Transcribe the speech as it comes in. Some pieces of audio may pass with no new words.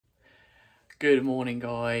Good morning,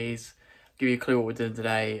 guys. Give you a clue what we're doing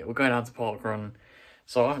today. We're going down to parkrun.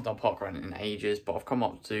 So I haven't done parkrun in ages, but I've come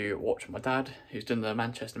up to watch my dad, who's doing the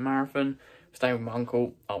Manchester Marathon. I'm staying with my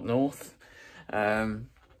uncle up north. So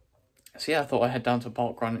yeah, I thought I'd head down to a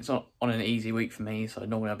parkrun. It's not on an easy week for me, so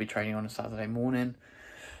normally I'll be training on a Saturday morning.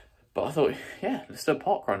 But I thought, yeah, let's do a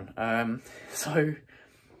parkrun. So,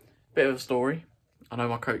 bit of a story. I know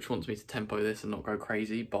my coach wants me to tempo this and not go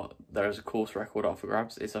crazy, but there is a course record up for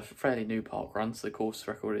grabs. It's a fairly new parkrun, so the course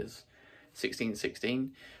record is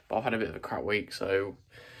 16:16. But I've had a bit of a crap week, so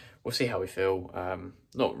we'll see how we feel.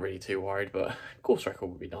 Not really too worried, but course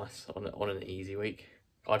record would be nice on an easy week.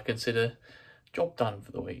 I'd consider job done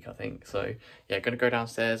for the week, I think. So yeah, gonna go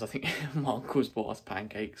downstairs. I think my uncle's bought us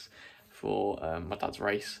pancakes for my dad's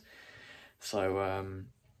race. So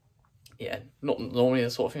yeah, not normally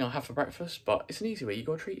the sort of thing I have for breakfast, but it's an easy way. You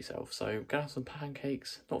got to treat yourself. So go have some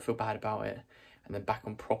pancakes, not feel bad about it, and then back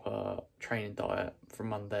on proper training diet from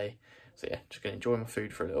Monday. So yeah, just gonna enjoy my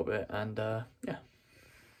food for a little bit, and yeah.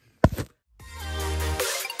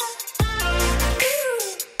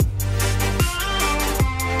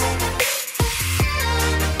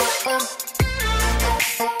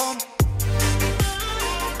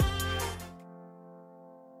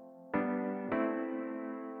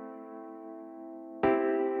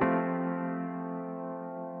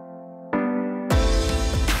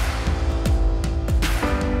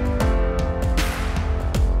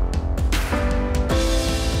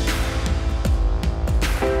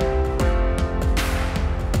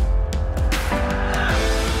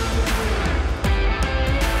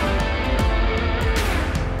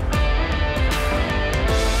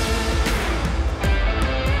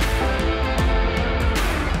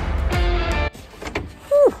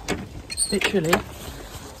 Literally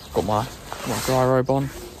got my dry robe on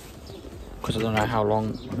because I don't know how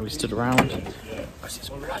long we stood around because it's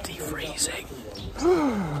bloody freezing.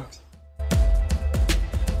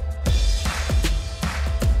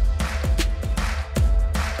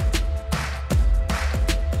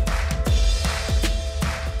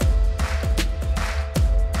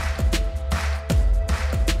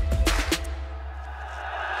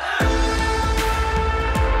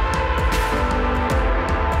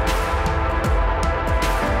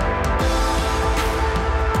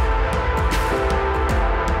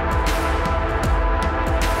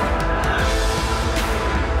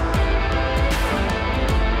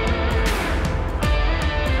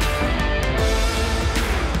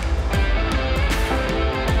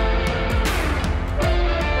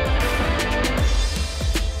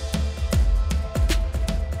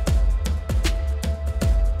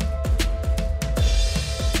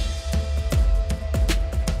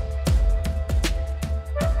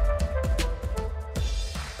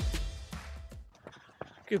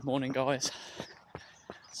 Good morning, guys.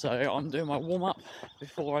 So I'm doing my warm-up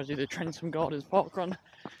before I do the Trentham Gardens Parkrun.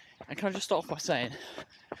 And can I just start off by saying,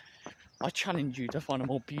 I challenge you to find a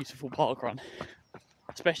more beautiful parkrun,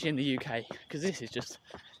 especially in the UK, because this is just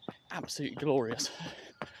absolutely glorious.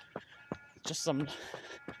 Just some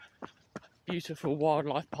beautiful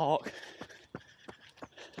wildlife park,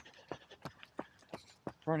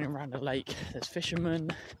 running around a lake. There's fishermen,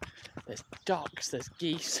 there's ducks, there's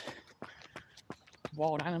geese,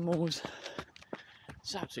 wild animals.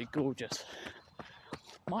 It's absolutely gorgeous.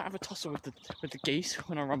 Might have a tussle with the geese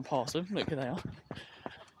when I run past them. Look, here they are.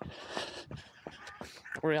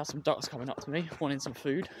 Already have some ducks coming up to me wanting some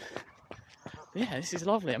food. But yeah, this is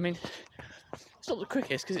lovely. I mean, it's not the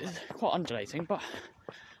quickest because it's quite undulating, but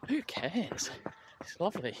who cares? It's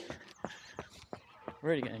lovely.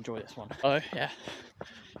 Really going to enjoy this one. Oh yeah,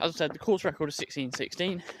 as I said, the course record is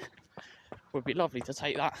 16:16. Would be lovely to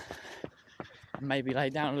take that. Maybe lay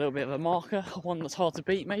down a little bit of a marker, one that's hard to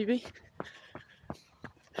beat maybe.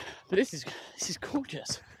 But this is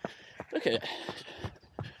gorgeous. Look at it.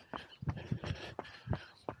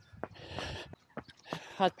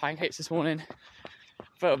 Had pancakes this morning.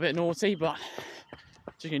 Felt a bit naughty, but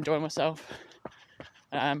just enjoy myself.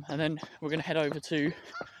 And then we're going to head over to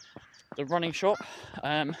the running shop,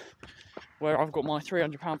 where I've got my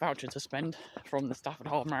 £300 voucher to spend from the Stafford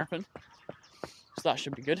half marathon. So that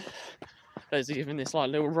should be good. There's even this like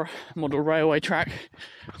little model railway track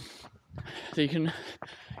that you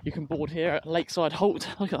can board here at Lakeside Halt.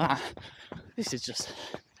 Look at that. This is just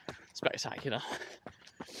spectacular.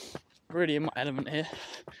 Really in my element here.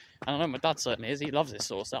 And I know my dad certainly is. He loves this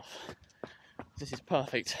sort of stuff. This is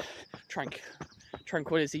perfect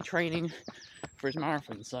tranquility training for his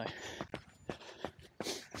marathon. So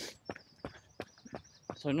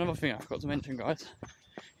another thing I forgot to mention, guys,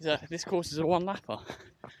 is that this course is a one lapper.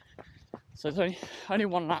 So it's only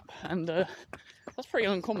one lap, and that's pretty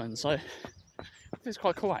uncommon. So it's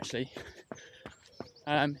quite cool actually.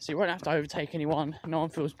 So you won't have to overtake anyone. No one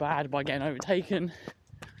feels bad by getting overtaken.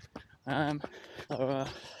 Yeah,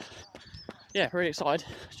 really excited.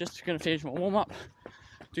 Just going to finish my warm up,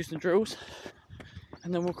 do some drills,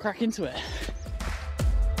 and then we'll crack into it.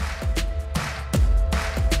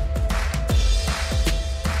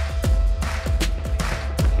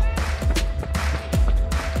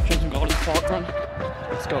 Trentham Gardens Parkrun.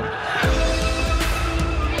 Let's go.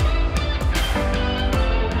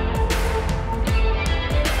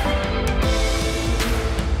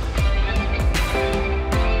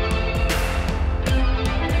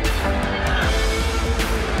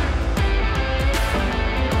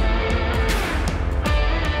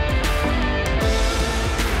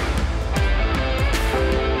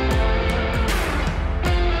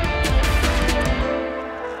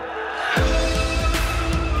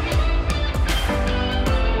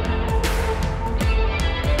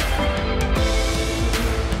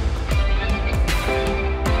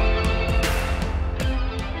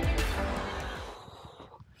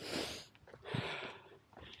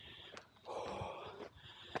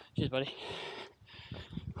 Cheers, buddy.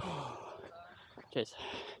 Cheers.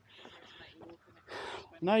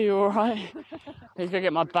 No, you're alright. He's gonna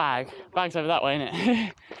get my bag. Bag's over that way,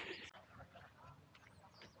 innit?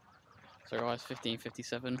 So guys,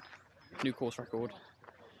 15:57, new course record,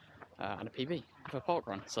 and a PB for a park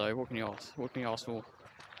run. So what can you ask? What can you ask for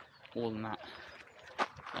more than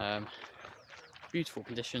that? Beautiful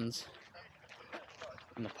conditions,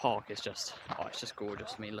 and the park is just, oh, it's just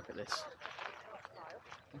gorgeous. I mean, look at this.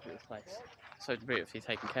 Look at this place. So beautifully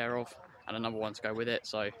taken care of, and another one to go with it.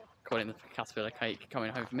 So calling the Caterpillar cake coming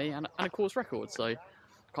home for me, and a course record. So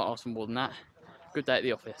can't ask for more than that. Good day at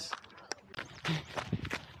the office.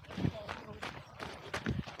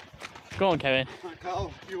 Go on, Kevin. Right,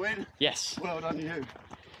 Carl, you win? Yes. Well done, you.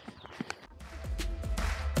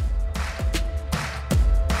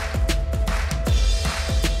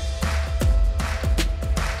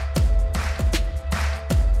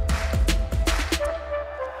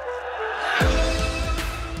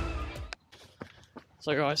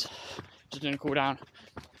 So guys, just doing a cool down.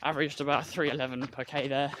 Averaged about 311 per K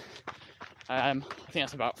there. I think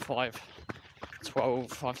that's about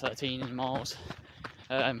 512, 513 in miles.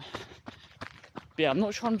 But yeah, I'm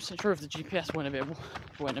not sure. I'm sure if the GPS went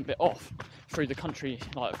a bit off through the country,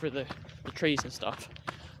 like through the trees and stuff,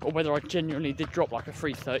 or whether I genuinely did drop like a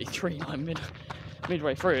 333 like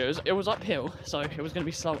midway through. It was uphill, so it was going to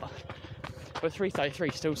be slower. But 333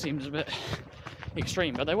 still seems a bit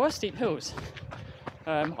extreme. But they were steep hills.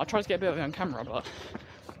 I tried to get a bit of it on camera, but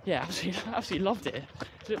yeah, absolutely loved it. It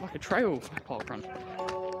looked like a trail for a park run.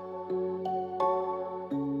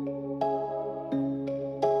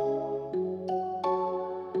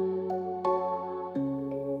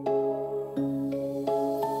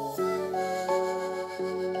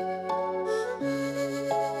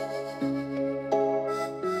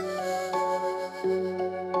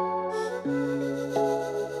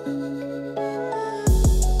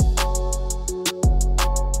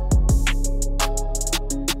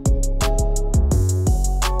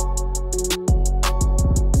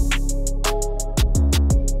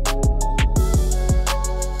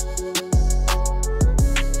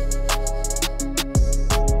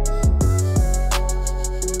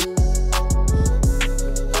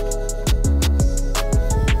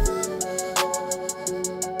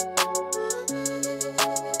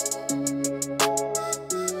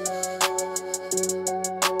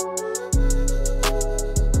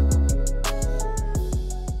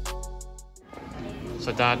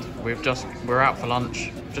 So Dad, we're out for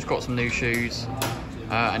lunch, just got some new shoes,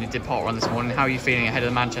 and you did park run this morning. How are you feeling ahead of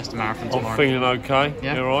the Manchester Marathon tomorrow? I'm feeling okay.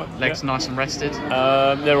 Yeah? You're all right? Legs nice and rested?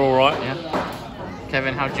 They're all right. Yeah.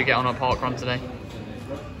 Kevin, how did you get on a park run today?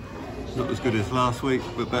 Not as good as last week,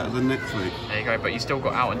 but better than next week. There you go, but you still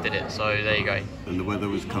got out and did it, so there you go. And the weather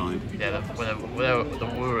was kind. Yeah, the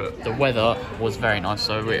weather was very nice,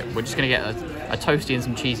 so we're just going to get a toasty and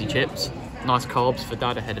some cheesy chips. Nice carbs for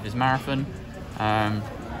Dad ahead of his marathon.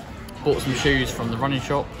 Bought some shoes from the running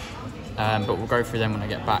shop, but we'll go through them when I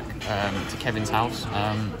get back to Kevin's house.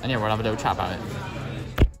 And yeah, we'll have a little chat about it.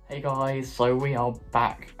 Hey guys, so we are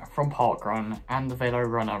back from Parkrun and the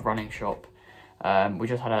VeloRunner running shop. We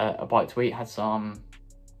just had a bite to eat, had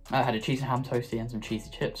a cheese and ham toasty and some cheesy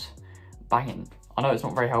chips. Banging. I know it's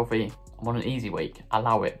not very healthy, I'm on an easy week,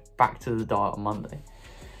 allow it, back to the diet on Monday.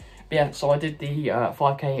 But yeah, so I did the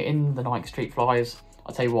 5k in the Nike Street Flies.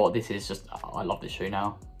 I'll tell you what, this is just, I love this shoe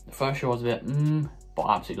now. The first shoe was a bit, but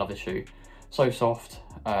I absolutely love this shoe. So soft,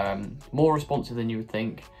 more responsive than you would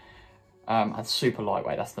think, and super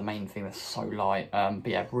lightweight. That's the main thing, that's so light. But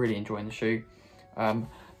yeah, really enjoying the shoe.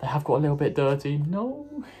 They have got a little bit dirty. No,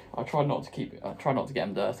 I try not to get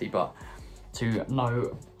them dirty, but to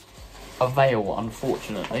no avail,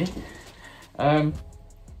 unfortunately. And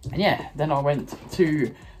yeah, then I went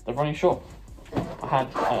to the running shop. I had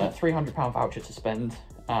a £300 voucher to spend,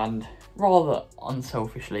 and rather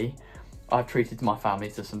unselfishly, I've treated my family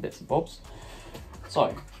to some bits and bobs.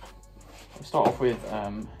 So, I'll start off with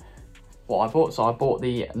what I bought. So I bought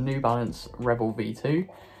the New Balance Rebel V2.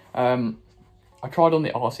 I tried on the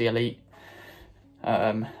RC Elite,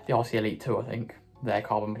 the RC Elite 2, I think, their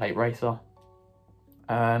carbon plate racer.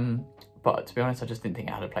 But to be honest, I just didn't think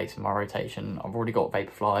it had a place in my rotation. I've already got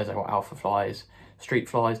Vapor Flies, I've got Alpha Flies, Street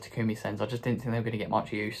Flies, Takumi Sens. I just didn't think they were going to get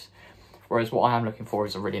much use. Whereas what I am looking for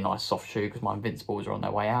is a really nice soft shoe, because my Invincibles are on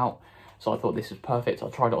their way out. So I thought this was perfect. I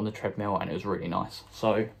tried it on the treadmill and it was really nice.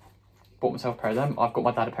 So bought myself a pair of them. I've got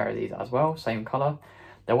my dad a pair of these as well, same colour.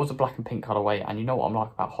 There was a black and pink colourway, and you know what I'm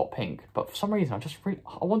like about hot pink, but for some reason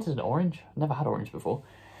I wanted an orange. I've never had orange before.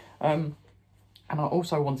 And I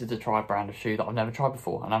also wanted to try a brand of shoe that I've never tried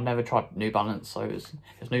before, and I've never tried New Balance, so it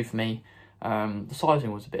was new for me. The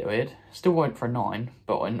sizing was a bit weird. Still went for a 9,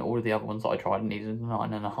 but in all of the other ones that I tried, I needed a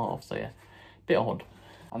 9.5, so yeah, a bit odd.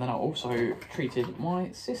 And then I also treated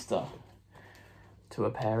my sister to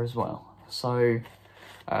a pair as well. So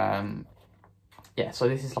yeah, so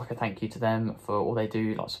this is like a thank you to them for all they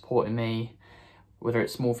do, like supporting me, whether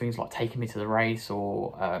it's small things like taking me to the race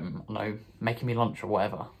or you know, making me lunch or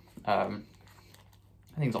whatever,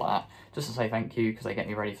 things like that, just to say thank you, because they get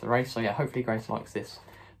me ready for the race. So yeah, hopefully Grace likes this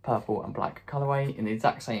purple and black colourway in the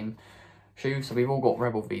exact same shoe. So we've all got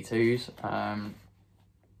Rebel V2s.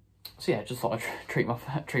 So yeah, just thought I'd treat my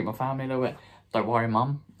family a little bit. Don't worry,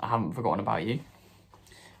 Mum, I haven't forgotten about you.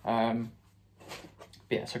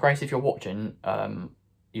 But yeah, so Grace, if you're watching,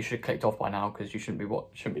 you should have clicked off by now, because you shouldn't be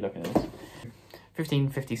looking at this.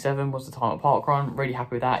 15:57 was the time at Parkrun. Really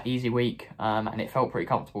happy with that. Easy week, and it felt pretty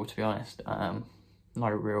comfortable, to be honest. No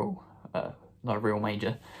real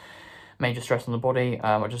major stress on the body.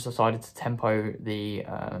 I just decided to tempo the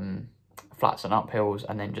flats and uphills,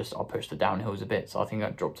 and then I pushed the downhills a bit. So I think I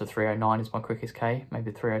dropped to 309 is my quickest K,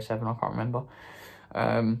 maybe 307, I can't remember.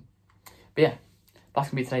 But yeah, that's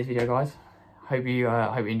gonna be today's video, guys. Hope you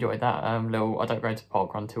enjoyed that. I don't go to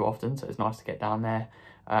Parkrun too often, so it's nice to get down there.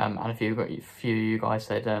 And a few of you guys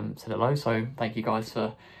said hello, so thank you guys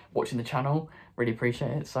for watching the channel. Really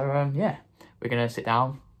appreciate it. So yeah, we're gonna sit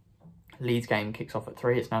down. Leeds game kicks off at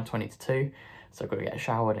 3. It's now 20:02, so I've got to get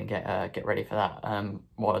showered and get ready for that.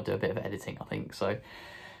 While I do a bit of editing, I think. So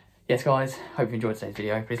yes, guys, hope you enjoyed today's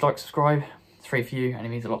video. Please like, subscribe. It's free for you, and it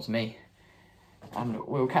means a lot to me. And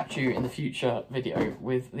we'll catch you in the future video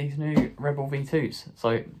with these new Rebel V2s.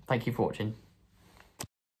 So thank you for watching.